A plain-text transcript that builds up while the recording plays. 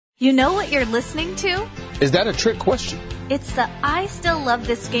You know what you're listening to? Is that a trick question? It's the I Still Love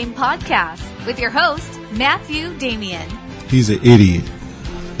This Game podcast with your host, Matthew Damian. He's an idiot.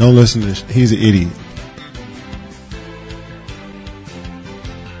 Don't listen to this. He's an idiot.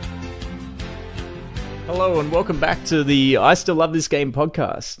 Hello and welcome back to the I Still Love This Game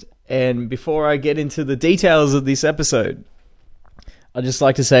podcast. And before I get into the details of this episode, I'd just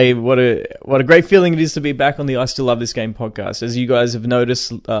like to say what a great feeling it is to be back on the I Still Love This Game podcast. As you guys have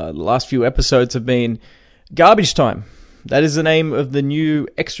noticed, the last few episodes have been Garbage Time. That is the name of the new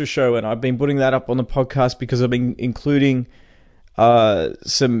extra show, and I've been putting that up on the podcast because I've been including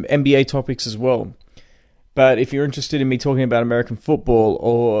some NBA topics as well. But if you're interested in me talking about American football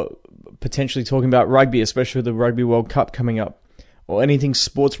or potentially talking about rugby, especially with the Rugby World Cup coming up, or anything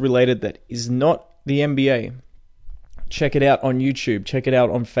sports related that is not the NBA, check it out on YouTube. Check it out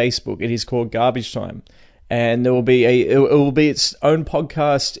on Facebook. It is called Garbage Time, and there will be it will be its own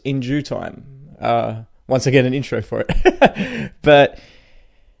podcast in due time. Once I get an intro for it, but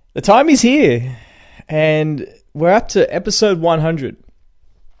the time is here, and we're up to episode 100.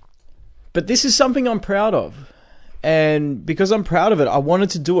 But this is something I'm proud of, and because I'm proud of it, I wanted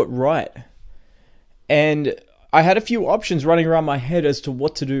to do it right. And I had a few options running around my head as to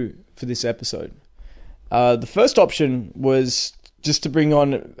what to do for this episode. The first option was just to bring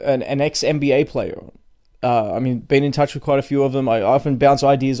on an ex-NBA player. Been in touch with quite a few of them. I often bounce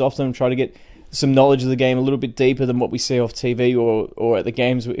ideas off them, try to get some knowledge of the game a little bit deeper than what we see off TV or at the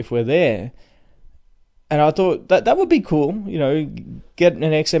games if we're there. And I thought that would be cool, you know, get an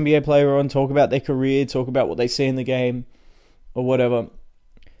ex-NBA player on, talk about their career, talk about what they see in the game or whatever.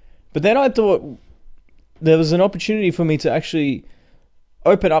 But then I thought there was an opportunity for me to actually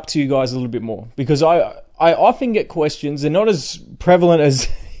open up to you guys a little bit more, because I often get questions. They're not as prevalent as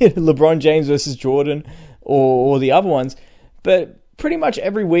LeBron James versus Jordan or the other ones, but pretty much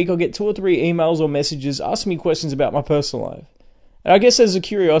every week I'll get 2 or 3 emails or messages asking me questions about my personal life. And I guess there's a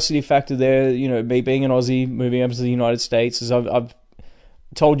curiosity factor there, you know, me being an Aussie, moving over to the United States, as I've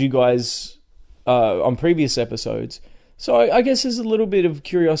told you guys on previous episodes. So I guess there's a little bit of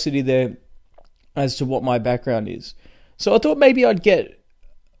curiosity there as to what my background is. So I thought maybe I'd get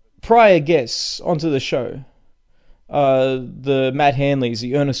prior guests onto the show. The Matt Hanleys,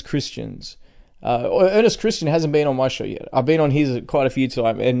 the Ernest Christians. Ernest Christian hasn't been on my show yet. I've been on his quite a few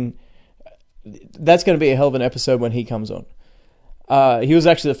times, and that's going to be a hell of an episode when he comes on. He was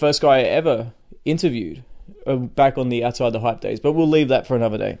actually the first guy I ever interviewed back on the Outside the Hype days, but we'll leave that for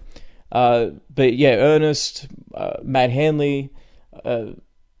another day. But yeah, Ernest, Matt Hanley,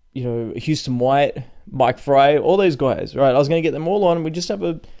 Houston White, Mike Fry, all those guys, right? I was going to get them all on, and we just have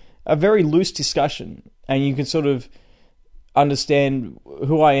a very loose discussion, and you can sort of understand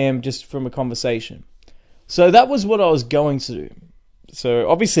who I am just from a conversation. So that was what I was going to do. So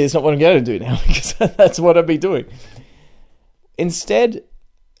obviously it's not what I'm going to do now, because that's what I'd be doing. Instead,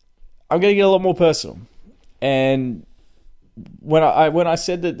 I'm going to get a lot more personal. And when I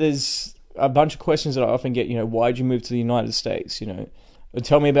said that there's a bunch of questions that I often get, you know, why'd you move to the United States? You know,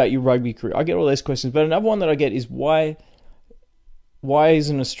 tell me about your rugby career. I get all those questions. But another one that I get is why is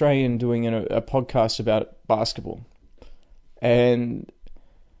an Australian doing a podcast about basketball? And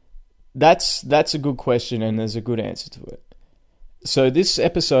that's a good question, and there's a good answer to it. So this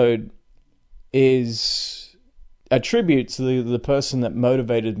episode is a tribute to the person that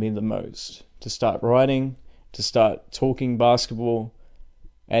motivated me the most to start writing, to start talking basketball,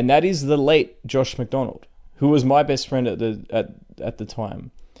 and that is the late Josh McDonald, who was my best friend at the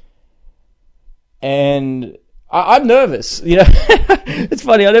time. And I'm nervous, you know. It's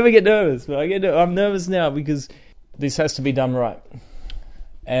funny, I never get nervous, but I'm nervous now because this has to be done right.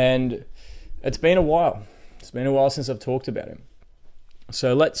 And it's been a while. It's been a while since I've talked about him.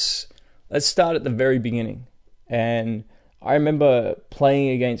 So let's start at the very beginning. And I remember playing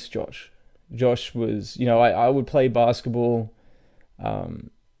against Josh. Josh was, you know, I would play basketball.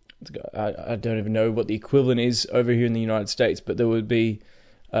 I don't even know what the equivalent is over here in the United States, but there would be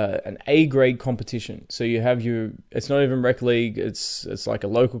an A grade competition. So you have it's not even rec league. It's like a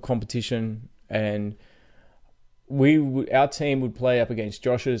local competition, and our team would play up against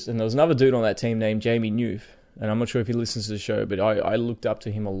Josh's, and there was another dude on that team named Jamie Newth, and I'm not sure if he listens to the show, but I looked up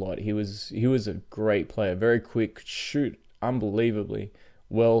to him a lot. He was a great player, very quick, shoot unbelievably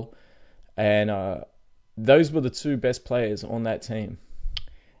well, and those were the 2 best players on that team,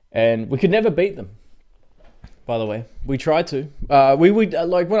 and we could never beat them. By the way, we tried to. We would,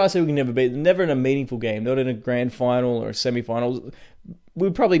 like when I say we can never beat them, never in a meaningful game, not in a grand final or a semi-final.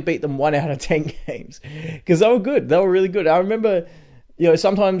 We'd probably beat them 1 out of 10 games because they were good. They were really good. I remember, you know,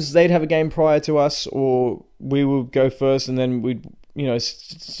 sometimes they'd have a game prior to us, or we would go first, and then we'd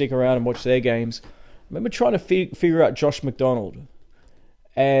stick around and watch their games. I remember trying to figure out Josh McDonald,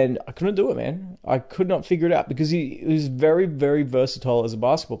 and I couldn't do it, man. I could not figure it out because he was very, very versatile as a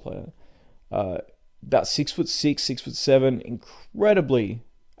basketball player. About 6'6", 6'7", incredibly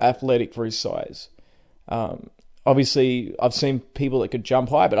athletic for his size. Obviously, I've seen people that could jump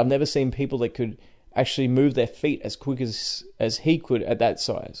high, but I've never seen people that could actually move their feet as quick as he could at that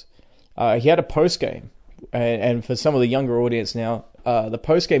size. He had a post game, and for some of the younger audience now, the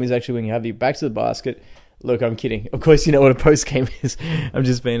post game is actually when you have your back to the basket. Look, I'm kidding. Of course, you know what a post game is. I'm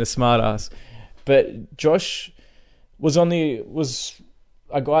just being a smart ass. But Josh was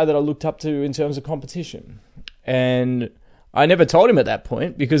a guy that I looked up to in terms of competition, and I never told him at that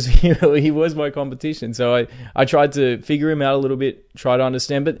point because he was my competition. So I tried to figure him out a little bit, try to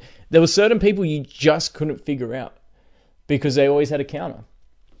understand. But there were certain people you just couldn't figure out because they always had a counter.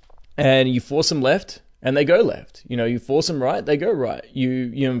 And you force them left, and they go left. You force them right, they go right.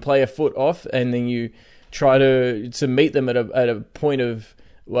 You play a foot off, and then you try to meet them at a point of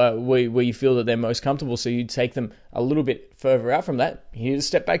where you feel that they're most comfortable. So you take them a little bit further out from that. Here's a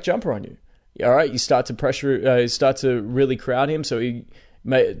step back jumper on you. All right, you start to pressure, start to really crowd him. So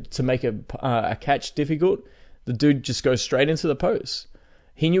to make a catch difficult, the dude just goes straight into the post.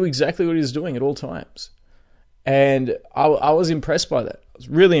 He knew exactly what he was doing at all times, and I was impressed by that. I was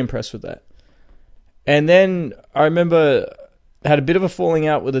really impressed with that. And then I remember I had a bit of a falling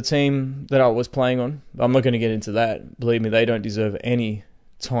out with the team that I was playing on. I'm not going to get into that. Believe me, they don't deserve any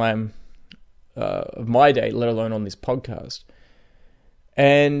time of my day, let alone on this podcast.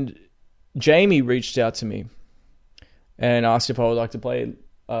 And Jamie reached out to me and asked if I would like to play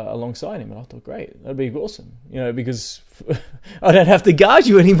alongside him. And I thought, great, that'd be awesome. Because I don't have to guard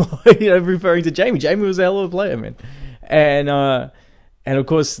you anymore, referring to Jamie. Jamie was a hell of a player, man. And of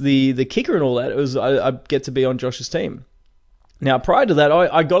course, the kicker and all that, it was I get to be on Josh's team. Now, prior to that,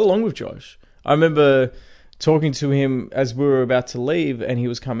 I got along with Josh. I remember talking to him as we were about to leave and he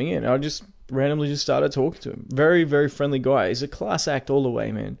was coming in. I just randomly started talking to him. Very, very friendly guy. He's a class act all the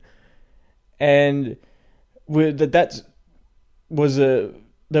way, man. And we didn't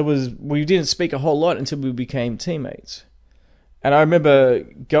speak a whole lot until we became teammates. And I remember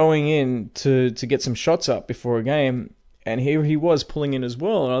going in to get some shots up before a game, and here he was pulling in as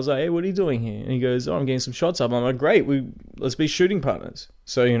well. And I was like, hey, what are you doing here? And he goes, I'm getting some shots up. I'm like, great, let's be shooting partners.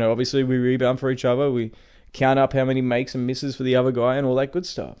 So, obviously we rebound for each other. We count up how many makes and misses for the other guy and all that good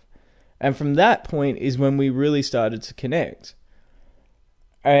stuff. And from that point is when we really started to connect.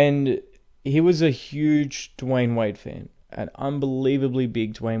 And he was a huge Dwayne Wade fan, an unbelievably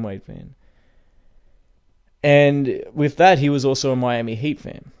big Dwayne Wade fan. And with that, he was also a Miami Heat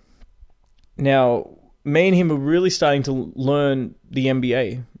fan. Now, me and him were really starting to learn the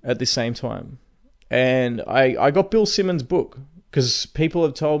NBA at the same time. And I got Bill Simmons' book because people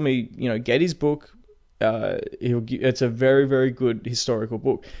have told me, get his book. It's a very, very good historical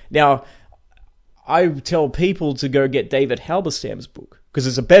book. Now, I tell people to go get David Halberstam's book because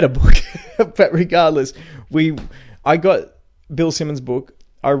it's a better book. But regardless, I got Bill Simmons' book.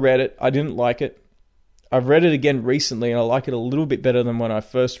 I read it. I didn't like it. I've read it again recently, and I like it a little bit better than when I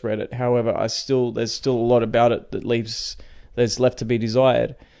first read it. However, there's still a lot about it that's left to be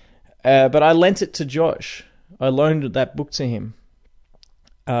desired. But I lent it to Josh. I loaned that book to him,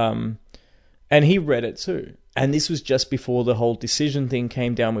 and he read it too. And this was just before the whole decision thing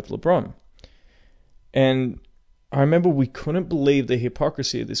came down with LeBron. And I remember we couldn't believe the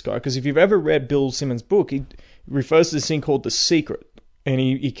hypocrisy of this guy, because if you've ever read Bill Simmons' book, he refers to this thing called The Secret, and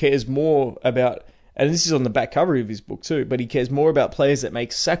he cares more about. And this is on the back cover of his book too, but he cares more about players that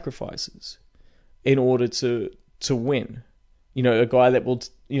make sacrifices in order to win. A guy that will,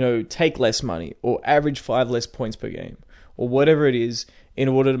 take less money or average 5 less points per game or whatever it is in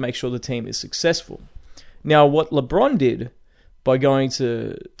order to make sure the team is successful. Now, what LeBron did by going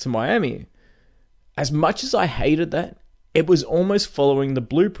to Miami, as much as I hated that, it was almost following the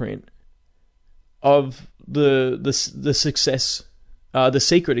blueprint of the success, the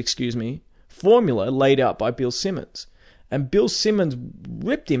secret, formula laid out by Bill Simmons. And Bill Simmons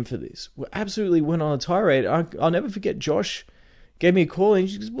ripped him for this. Absolutely went on a tirade. I'll never forget, Josh gave me a call and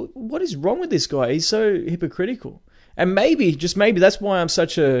he goes, what is wrong with this guy? He's so hypocritical. And maybe, just maybe, that's why I'm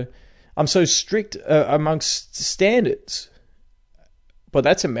so strict amongst standards. But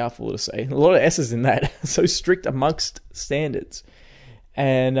that's a mouthful to say. A lot of S's in that. So strict amongst standards.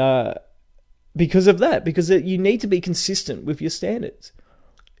 And because of that, because you need to be consistent with your standards.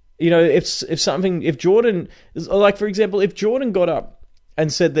 If Jordan, like for example, if Jordan got up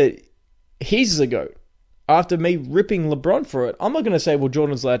and said that he's the GOAT after me ripping LeBron for it, I'm not going to say, well,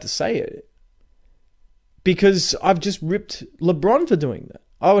 Jordan's allowed to say it. because I've just ripped LeBron for doing that.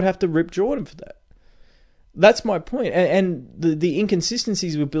 I would have to rip Jordan for that. That's my point. And the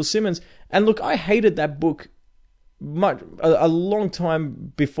inconsistencies with Bill Simmons. And look, I hated that book a long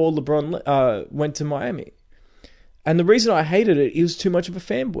time before LeBron went to Miami. And the reason I hated it, he was too much of a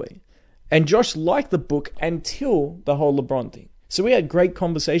fanboy. And Josh liked the book until the whole LeBron thing. So we had great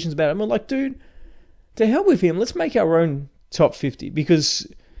conversations about it. And we're like, dude, to hell with him. Let's make our own top 50. Because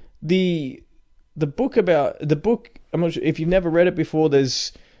the book, I'm not sure if you've never read it before,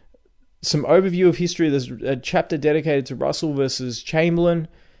 there's some overview of history. There's a chapter dedicated to Russell versus Chamberlain.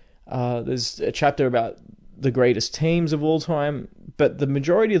 There's a chapter about the greatest teams of all time. But the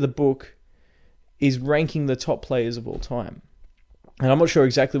majority of the book is ranking the top players of all time. And I'm not sure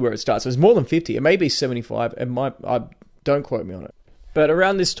exactly where it starts. It's more than 50. It may be 75. Don't quote me on it. But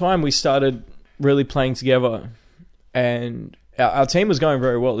around this time, we started really playing together. And our team was going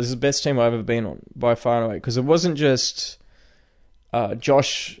very well. This is the best team I've ever been on, by far and away. Because it wasn't just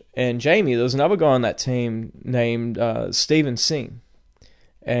Josh and Jamie. There was another guy on that team named Steven Singh.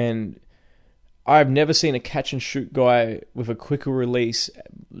 And I've never seen a catch-and-shoot guy with a quicker release.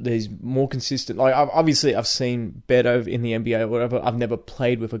 He's more consistent. Like, obviously, I've seen better in the NBA or whatever. I've never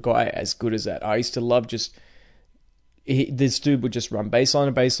played with a guy as good as that. I used to love this dude would just run baseline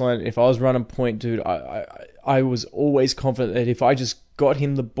to baseline. If I was running point, dude, I was always confident that if I just got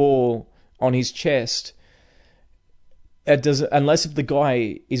him the ball on his chest, unless if the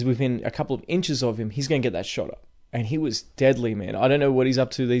guy is within a couple of inches of him, he's going to get that shot up. And he was deadly, man. I don't know what he's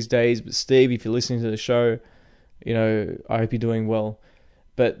up to these days, but Steve, if you're listening to the show, I hope you're doing well.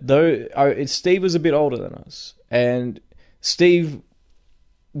 But Steve was a bit older than us, and Steve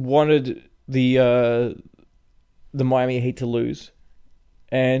wanted the Miami Heat to lose,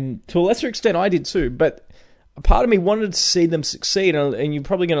 and to a lesser extent, I did too. But a part of me wanted to see them succeed, and you're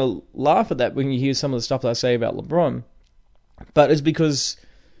probably going to laugh at that when you hear some of the stuff that I say about LeBron. But it's because,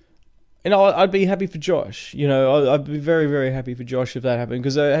 I'd be happy for Josh. I'd be very, very happy for Josh if that happened,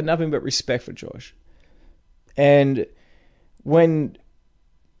 because I had nothing but respect for Josh. And when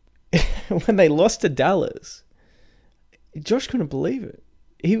they lost to Dallas, Josh couldn't believe it.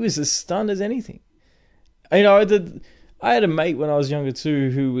 He was as stunned as anything. I had a mate when I was younger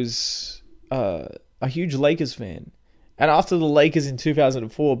too who was a huge Lakers fan. And after the Lakers in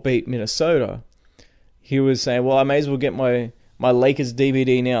 2004 beat Minnesota, he was saying, well, I may as well get my Lakers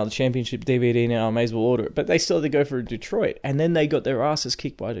DVD now, the championship DVD now, I may as well order it. But they still had to go for Detroit. And then they got their asses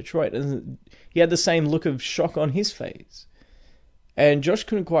kicked by Detroit. And he had the same look of shock on his face. And Josh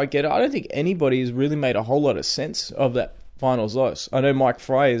couldn't quite get it. I don't think anybody has really made a whole lot of sense of that finals loss. I know Mike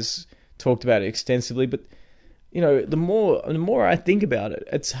Fry has talked about it extensively, but the more I think about it,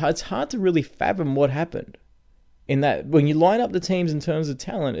 it's hard to really fathom what happened in that. When you line up the teams in terms of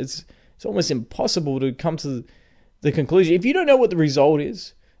talent, it's almost impossible to come to the conclusion. If you don't know what the result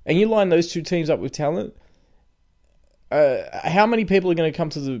is, and you line those two teams up with talent, how many people are going to come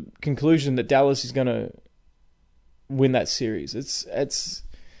to the conclusion that Dallas is going to win that series? It's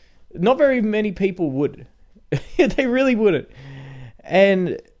not very many people would. They really wouldn't. And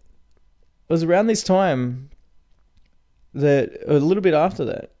it was around this time that a little bit after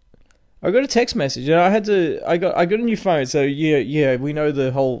that, I got a text message, and I got a new phone. So yeah, we know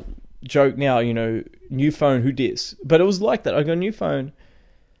the whole joke now. New phone, who dis? But it was like that. I got a new phone,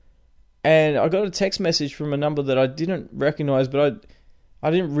 and I got a text message from a number that I didn't recognize, but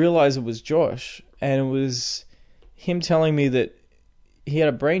I didn't realize it was Josh, and it was him telling me that he had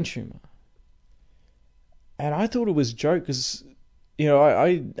a brain tumor. And I thought it was a joke because,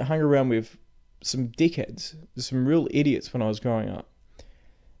 I hung around with some dickheads, some real idiots when I was growing up.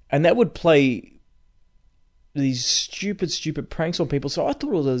 And that would play these stupid pranks on people. So I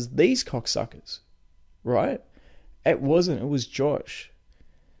thought it was these cocksuckers, right? It wasn't. It was Josh.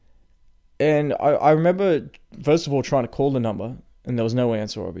 And I remember, first of all, trying to call the number, and there was no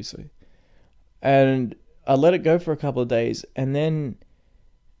answer, obviously. And I let it go for a couple of days, and then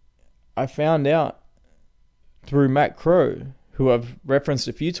I found out through Matt Crow, who I've referenced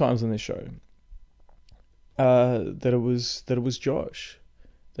a few times on this show, that it was Josh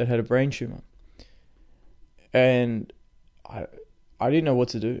that had a brain tumor. And I didn't know what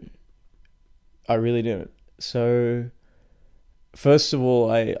to do. I really didn't. So first of all,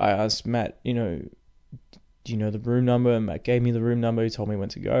 I asked Matt, do you know the room number? And Matt gave me the room number. He told me when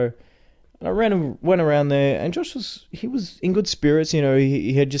to go. And I went around there, and Josh was in good spirits.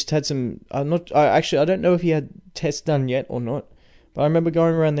 He had just had some. I don't know if he had tests done yet or not, but I remember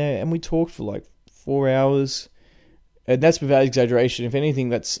going around there, and we talked for like 4 hours, and that's without exaggeration. If anything,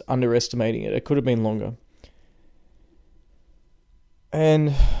 that's underestimating it. It could have been longer.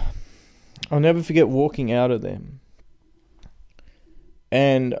 And I'll never forget walking out of them.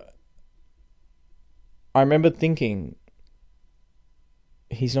 And I remember thinking,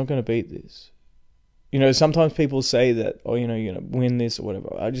 he's not going to beat this. Sometimes people say that, oh, you're going to win this or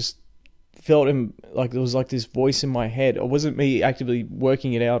whatever. I just felt him, like there was like this voice in my head. It wasn't me actively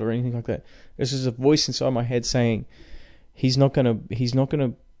working it out or anything like that. It was just a voice inside my head saying, he's not going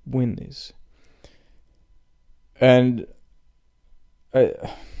to win this. And, then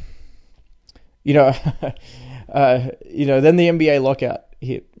the NBA lockout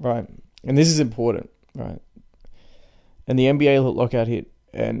hit, right? And this is important, right? And the NBA lockout hit.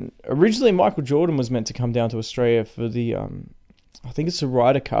 And originally Michael Jordan was meant to come down to Australia for the, I think it's the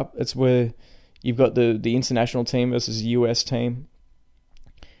Ryder Cup. It's where you've got the international team versus the US team.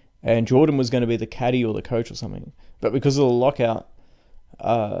 And Jordan was going to be the caddy or the coach or something. But because of the lockout,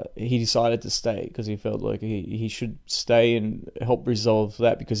 he decided to stay because he felt like he should stay and help resolve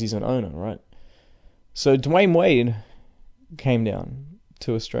that because he's an owner, right? So Dwayne Wade came down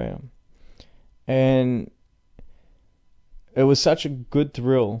to Australia. And it was such a good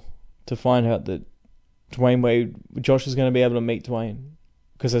thrill to find out that Josh was going to be able to meet Dwayne.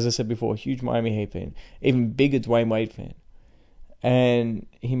 Because as I said before, huge Miami Heat fan. Even bigger Dwayne Wade fan. And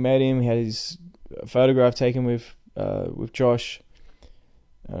he met him, he had his photograph taken with Josh.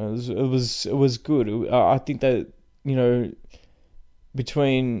 It was good. I think that,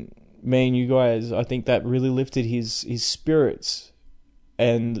 between me and you guys, I think that really lifted his spirits.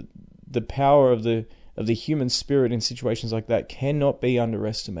 And the power of the human spirit in situations like that cannot be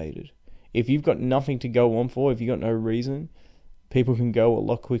underestimated. If you've got nothing to go on for, if you've got no reason, people can go a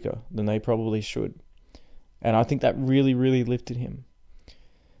lot quicker than they probably should. And I think that really, really lifted him.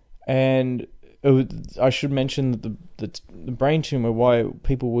 And I should mention that the brain tumor, why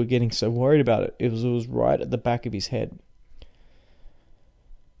people were getting so worried about it, it was right at the back of his head.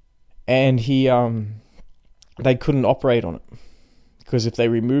 And they couldn't operate on it. Because if they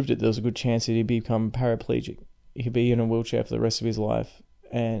removed it, there was a good chance that he'd become paraplegic. He'd be in a wheelchair for the rest of his life.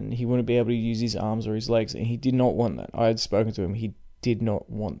 And he wouldn't be able to use his arms or his legs. And he did not want that. I had spoken to him. He did not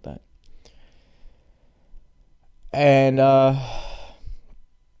want that. And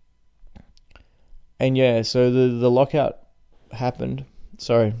yeah, so the lockout happened.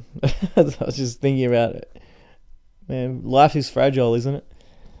 Sorry. I was just thinking about it. Man, life is fragile, isn't it?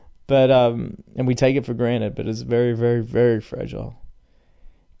 But, and we take it for granted, but it's very, very, very fragile.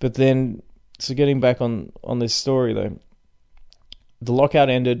 But then, so getting back on this story though, the lockout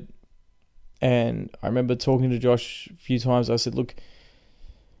ended, and I remember talking to Josh a few times. I said, look,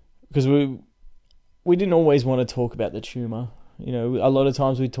 because we didn't always want to talk about the tumor. A lot of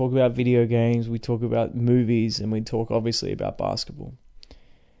times we talk about video games, we talk about movies, and we talk obviously about basketball.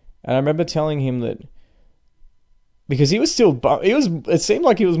 And I remember telling him that, because he was still, it seemed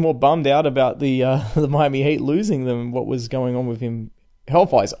like he was more bummed out about the Miami Heat losing than what was going on with him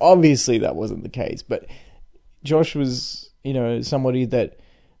health-wise. Obviously that wasn't the case, but Josh was, somebody that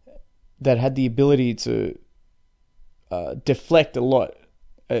had the ability to deflect a lot,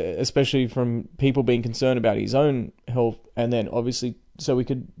 especially from people being concerned about his own health, and then obviously so we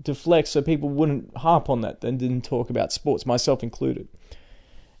could deflect so people wouldn't harp on that and didn't talk about sports, myself included.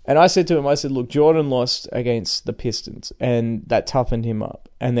 And I said to him, look, Jordan lost against the Pistons, and that toughened him up,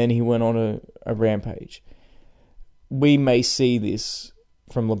 and then he went on a rampage. We may see this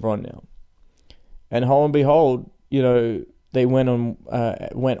from LeBron now. And lo and behold, they went on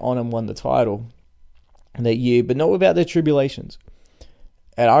and won the title that year, but not without their tribulations.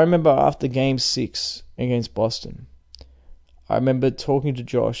 And I remember after Game 6 against Boston, I remember talking to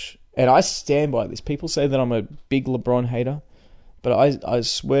Josh, and I stand by this. People say that I'm a big LeBron hater, but I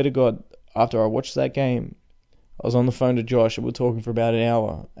swear to God, after I watched that game, I was on the phone to Josh, and we were talking for about an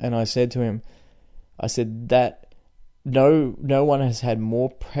hour, and I said to him, that no one has had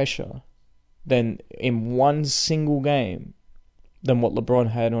more pressure than in one single game than what LeBron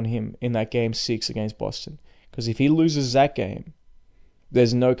had on him in that Game 6 against Boston. Because if he loses that game,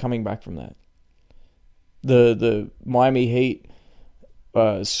 there's no coming back from that. The Miami Heat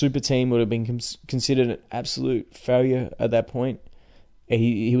super team would have been considered an absolute failure at that point.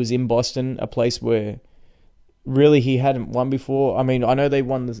 He was in Boston, a place where really he hadn't won before. I mean, I know they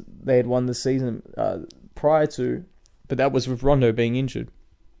had won the season prior to, but that was with Rondo being injured.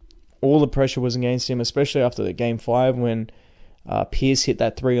 All the pressure was against him, especially after the Game 5 when Pierce hit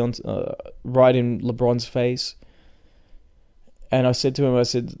that three on right in LeBron's face. And I said to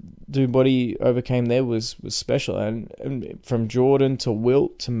him, dude, what he overcame there was special. And from Jordan to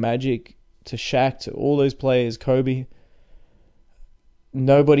Wilt to Magic to Shaq to all those players, Kobe,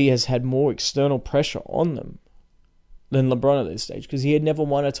 nobody has had more external pressure on them than LeBron at this stage, because he had never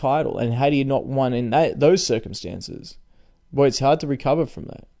won a title. And had he not won in those circumstances, boy, it's hard to recover from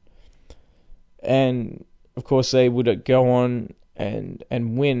that. And of course, they would go on and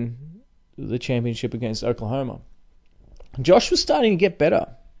win the championship against Oklahoma. Josh was starting to get better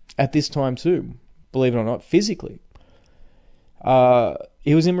at this time too, believe it or not, physically.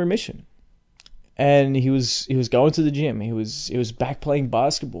 He was in remission, and he was going to the gym. He was back playing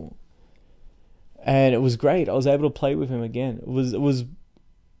basketball, and it was great. I was able to play with him again. It was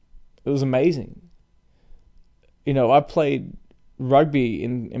amazing. You know, I played rugby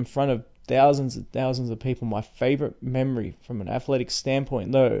in front of thousands and thousands of people. My favorite memory from an athletic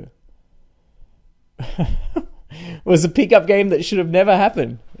standpoint, though, was a pickup game that should have never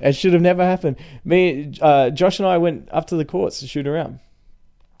happened. It should have never happened. Josh and I went up to the courts to shoot around,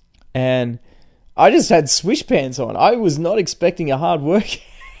 and I just had swish pants on. I was not expecting a hard workout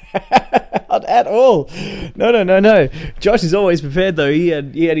at all. No. Josh is always prepared though. He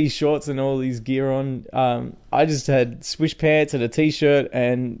had his shorts and all his gear on. I just had swish pants and a t-shirt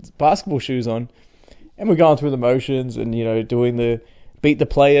and basketball shoes on, and we're going through the motions and, you know, doing the beat the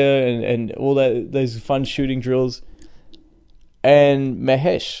player and all those fun shooting drills. And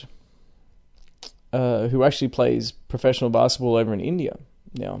Mahesh, who actually plays professional basketball over in India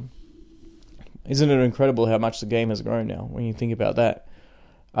now. Isn't it incredible how much the game has grown now when you think about that?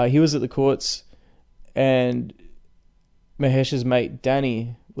 He was at the courts, and Mahesh's mate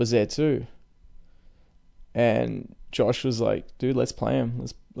Danny was there too. And Josh was like, "Dude, let's play him.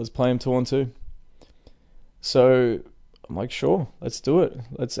 Let's play him 2-on-2." So I'm like, "Sure, let's do it.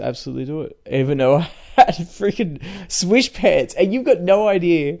 Let's absolutely do it." Even though I had freaking swish pants, and you've got no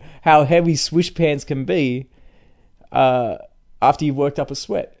idea how heavy swish pants can be after you've worked up a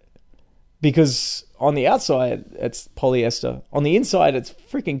sweat. Because on the outside, it's polyester. On the inside, it's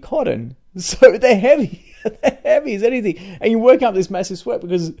freaking cotton. So they're heavy. They're heavy as anything. And you work up this massive sweat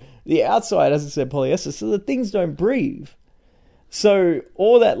because the outside, as I said, polyester. So the things don't breathe. So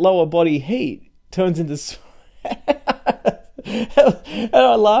all that lower body heat turns into sweat. And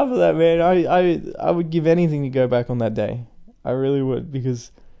I laugh at that, man. I would give anything to go back on that day. I really would.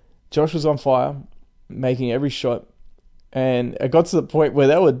 Because Josh was on fire, making every shot. And it got to the point where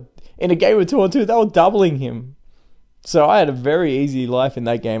they were... In a game of 2-on-2, they were doubling him. So I had a very easy life in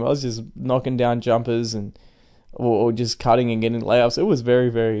that game. I was just knocking down jumpers or just cutting and getting layups. It was very,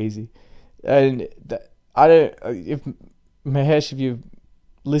 very easy. And if Mahesh, if you're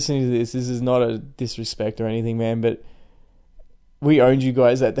listening to this is not a disrespect or anything, man, but we owned you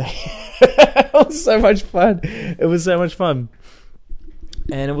guys that day. It was so much fun. It was so much fun.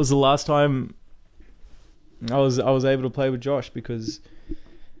 And it was the last time I was able to play with Josh, because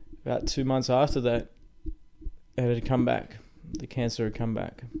about 2 months after that, it had come back. The cancer had come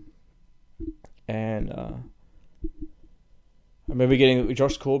back. And I remember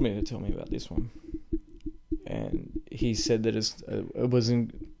Josh called me to tell me about this one. And he said that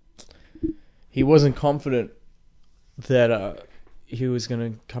he wasn't confident that he was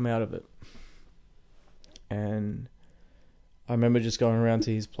going to come out of it. And I remember just going around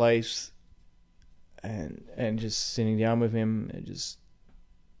to his place and just sitting down with him and just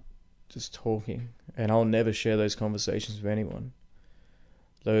talking. And I'll never share those conversations with anyone.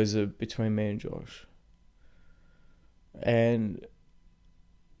 Those are between me and Josh. And,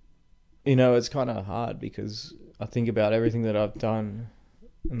 you know, it's kind of hard because I think about everything that I've done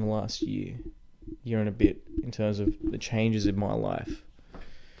in the last year and a bit, in terms of the changes in my life.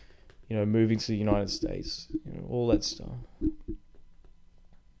 You know, moving to the United States, you know, all that stuff.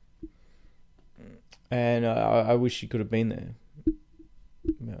 And I wish he could have been there.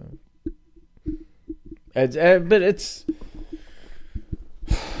 You know. But it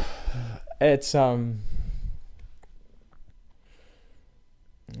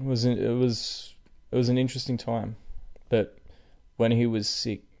was an interesting time. But when he was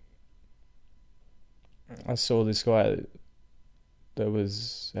sick, I saw this guy that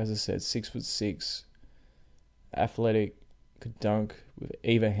was, as I said, 6'6", athletic, could dunk with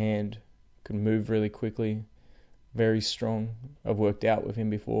either hand, could move really quickly, very strong. I've worked out with him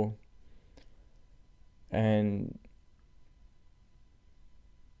before. And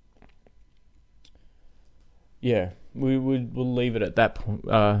yeah, we'll leave it at that point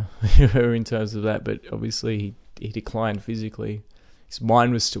in terms of that. But obviously he declined physically. His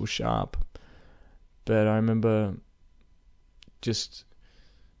mind was still sharp. But I remember just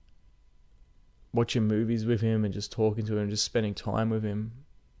watching movies with him and just talking to him, just spending time with him.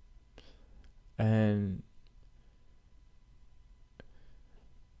 And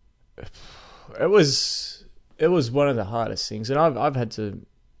it was one of the hardest things, and I've had to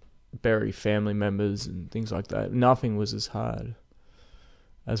bury family members and things like that. Nothing was as hard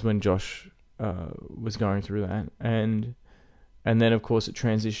as when Josh was going through that. And then, of course, it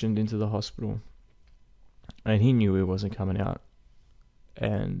transitioned into the hospital. And he knew he wasn't coming out.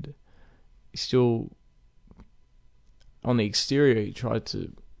 And he still, on the exterior, he tried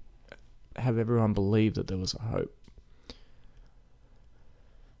to have everyone believe that there was a hope.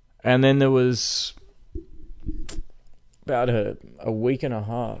 And then there was about a week and a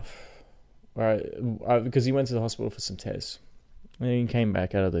half, because he went to the hospital for some tests. And he came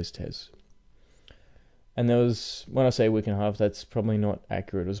back out of those tests. And there was, when I say a week and a half, that's probably not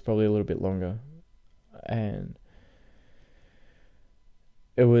accurate. It was probably a little bit longer. And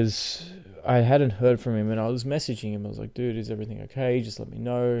I hadn't heard from him, and I was messaging him. I was like, dude, is everything okay? Just let me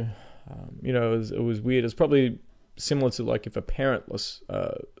know. It was weird. It was probably similar to like if a parent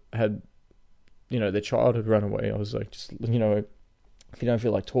had, their child had run away. I was like, just, if you don't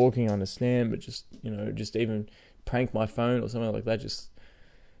feel like talking, I understand, but just even prank my phone or something like that. Just,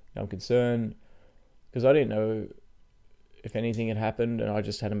 I'm concerned because I didn't know if anything had happened, and I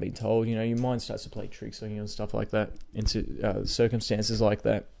just hadn't been told. Your mind starts to play tricks on you and stuff like that into circumstances like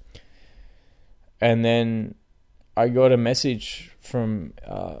that. And then I got a message from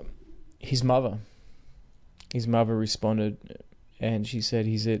his mother. His mother responded, and she said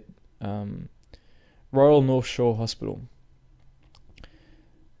he's at Royal North Shore Hospital.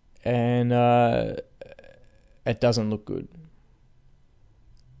 And it doesn't look good.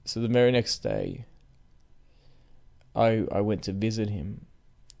 So the very next day, I went to visit him.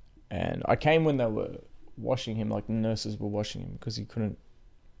 And I came when they were washing him, like the nurses were washing him, because he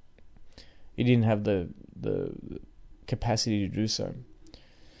didn't have the capacity to do so.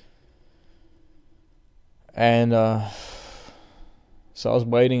 And so I was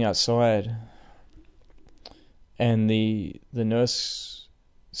waiting outside, and the nurse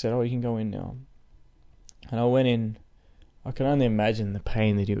said, "Oh, you can go in now." And I went in. I can only imagine the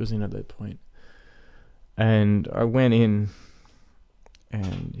pain that he was in at that point. And I went in,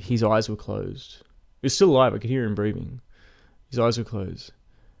 and his eyes were closed. He was still alive. I could hear him breathing. His eyes were closed.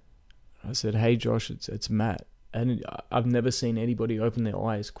 I said, "Hey, Josh, it's Matt." And I've never seen anybody open their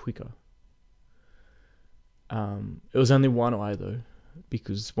eyes quicker. It was only one eye, though,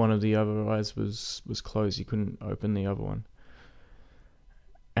 because one of the other eyes was closed. He couldn't open the other one.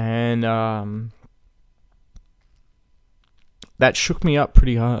 And that shook me up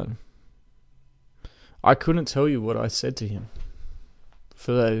pretty hard. I couldn't tell you what I said to him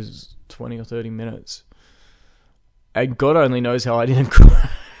for those 20 or 30 minutes. And God only knows how I didn't cry.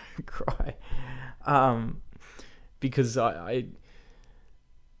 Because I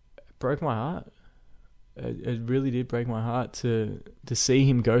broke my heart. It really did break my heart to see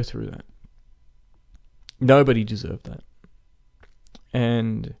him go through that. Nobody deserved that.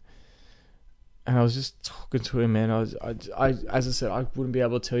 And I was just talking to him, man. I as I said, I wouldn't be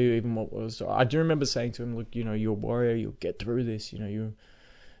able to tell you even what was. I do remember saying to him, "Look, you're a warrior. You'll get through this. You've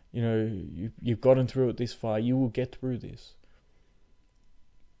gotten through it this far. You will get through this."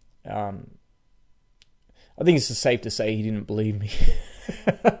 I think it's safe to say he didn't believe me.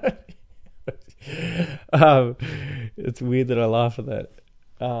 It's weird that I laugh at that.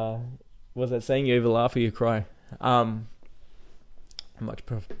 Was that saying, you either laugh or you cry? I much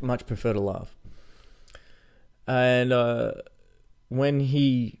prefer to laugh. And when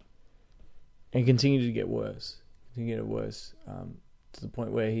he continued to get worse, to the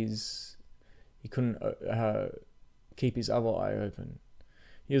point where he couldn't keep his other eye open.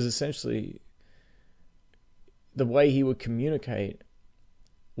 He was essentially, the way he would communicate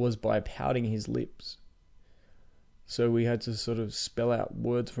was by pouting his lips. So we had to sort of spell out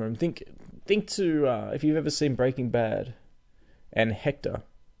words for him. Think to if you've ever seen Breaking Bad and Hector,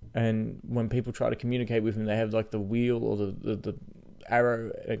 and when people try to communicate with him, they have like the wheel or the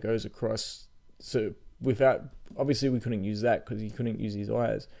arrow that goes across. So obviously we couldn't use that because he couldn't use his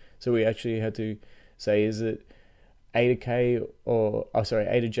eyes. So we actually had to say, is it A to K or A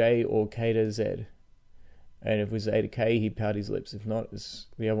to J or K to Z? And if it was A to K, he'd pout his lips. If not, it's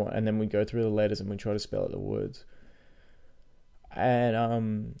the other one. And then we go through the letters and we try to spell out the words.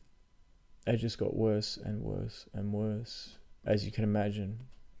 And it just got worse and worse and worse, as you can imagine.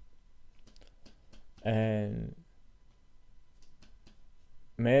 And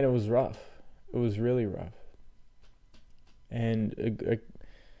man, it was rough. It was really rough. And it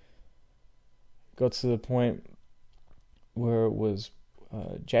got to the point where it was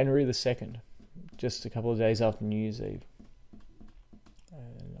January the 2nd, just a couple of days after New Year's Eve.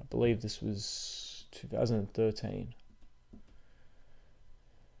 And I believe this was 2013.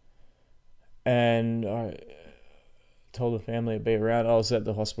 And told the family I'd be around. I was at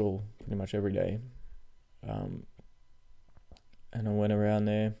the hospital pretty much every day. And I went around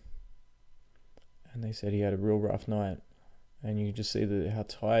there, and they said he had a real rough night. And you could just see how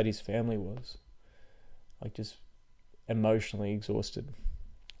tired his family was. Like, just emotionally exhausted.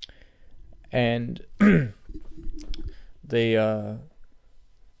 And I don't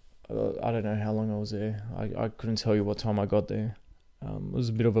know how long I was there. I couldn't tell you what time I got there. It was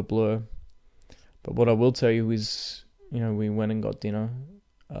a bit of a blur. But what I will tell you is, we went and got dinner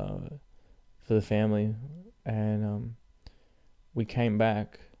for the family, and we came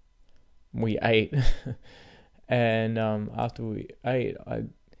back. We ate, and after we ate,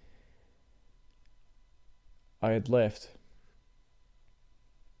 I had left,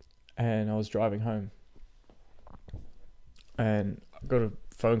 and I was driving home, and I got a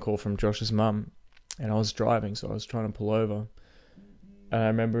phone call from Josh's mum, and I was driving, so I was trying to pull over, and I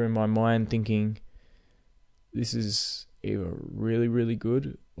remember in my mind thinking, this is either really, really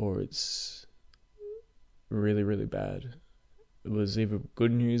good, or it's really, really bad. It was either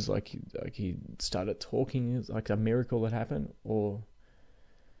good news, like he started talking, it's like a miracle that happened, or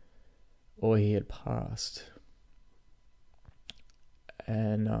he had passed.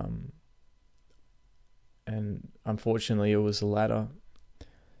 And unfortunately, it was the latter.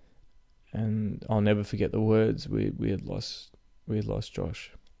 And I'll never forget the words. We had lost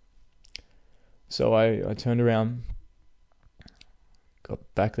Josh. So I turned around, got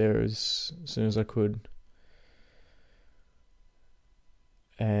back there as soon as I could,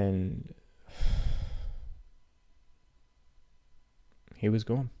 and he was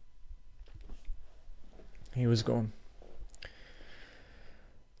gone. He was gone.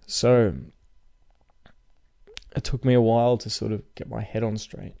 So it took me a while to sort of get my head on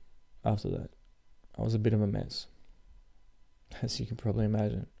straight after that. I was a bit of a mess, as you can probably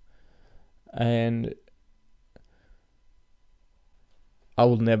imagine. And I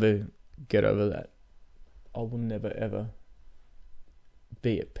will never get over that. I will never, ever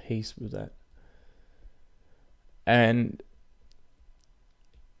be at peace with that. And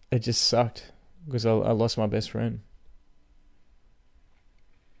it just sucked because I lost my best friend.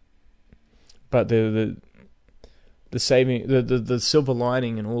 But the saving, the silver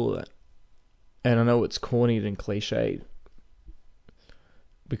lining and all of that, and I know it's corny and cliched,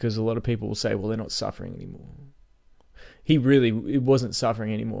 because a lot of people will say, well, they're not suffering anymore. It wasn't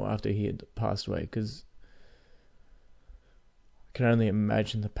suffering anymore after he had passed away, because I can only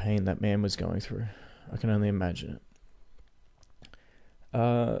imagine the pain that man was going through. I can only imagine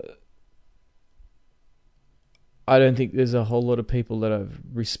it. I don't think there's a whole lot of people that I've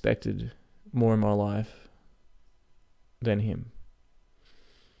respected more in my life than him.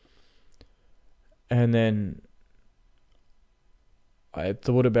 And then I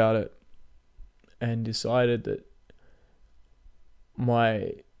thought about it and decided that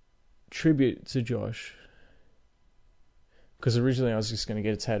my tribute to Josh, because originally I was just going to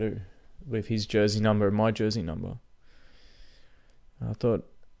get a tattoo with his jersey number and my jersey number. And I thought,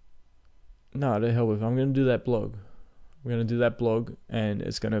 no, to hell with it. I'm going to do that blog. I'm going to do that blog, and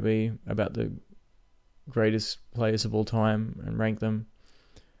it's going to be about the greatest players of all time and rank them.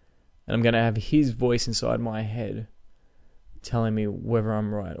 And I'm going to have his voice inside my head telling me whether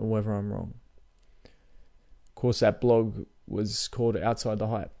I'm right or whether I'm wrong. Of course, that blog was called Outside the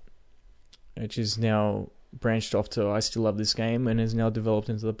Hype, which is now branched off to I Still Love This Game and is now developed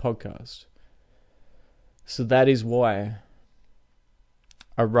into the podcast. So that is why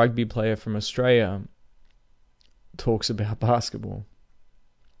a rugby player from Australia talks about basketball.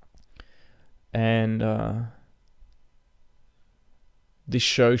 And this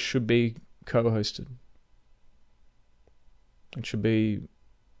show should be co-hosted. It should be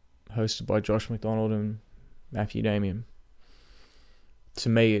hosted by Josh McDonald and Matthew Damien. To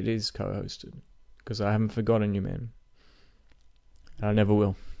me, it is co-hosted, because I haven't forgotten you, man. And I never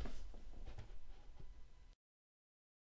will.